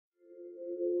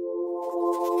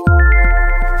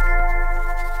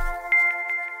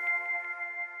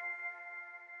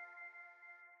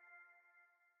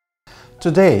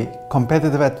Today,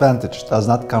 competitive advantage does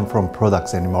not come from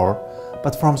products anymore,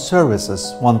 but from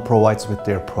services one provides with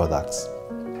their products.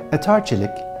 At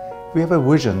Arçelik, we have a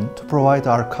vision to provide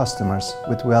our customers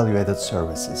with value-added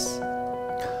services.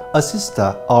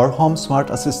 Assista, our home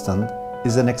smart assistant,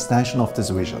 is an extension of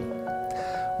this vision.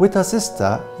 With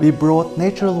Assista, we brought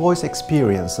natural voice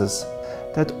experiences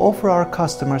that offer our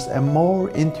customers a more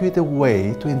intuitive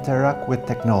way to interact with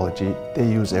technology they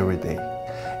use every day.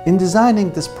 In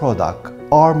designing this product,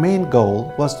 our main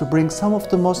goal was to bring some of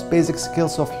the most basic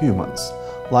skills of humans,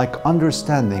 like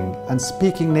understanding and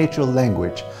speaking natural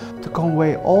language, to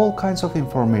convey all kinds of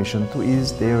information to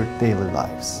ease their daily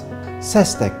lives.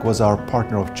 Sestek was our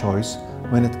partner of choice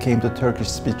when it came to Turkish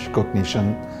speech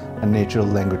recognition and natural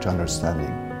language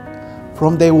understanding.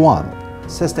 From day one,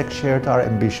 Sestek shared our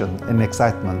ambition and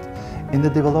excitement in the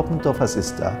development of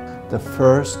Assista, the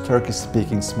first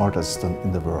Turkish-speaking smart assistant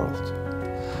in the world.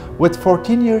 With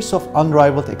 14 years of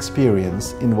unrivaled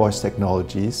experience in voice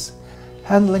technologies,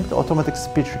 handling the automatic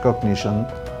speech recognition,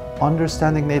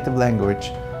 understanding native language,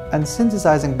 and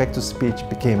synthesizing back-to-speech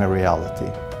became a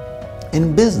reality.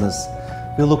 In business,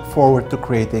 we look forward to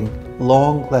creating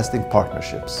long-lasting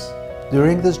partnerships.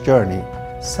 During this journey,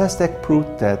 Sestek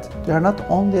proved that they are not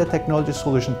only a technology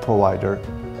solution provider,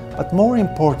 but more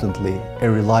importantly, a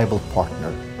reliable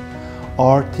partner.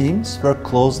 Our teams work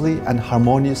closely and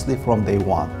harmoniously from day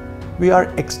one. We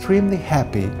are extremely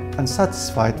happy and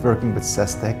satisfied working with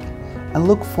Sestek and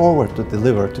look forward to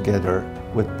deliver together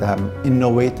with them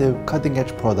innovative,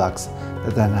 cutting-edge products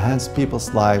that enhance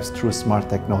people's lives through smart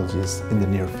technologies in the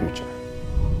near future.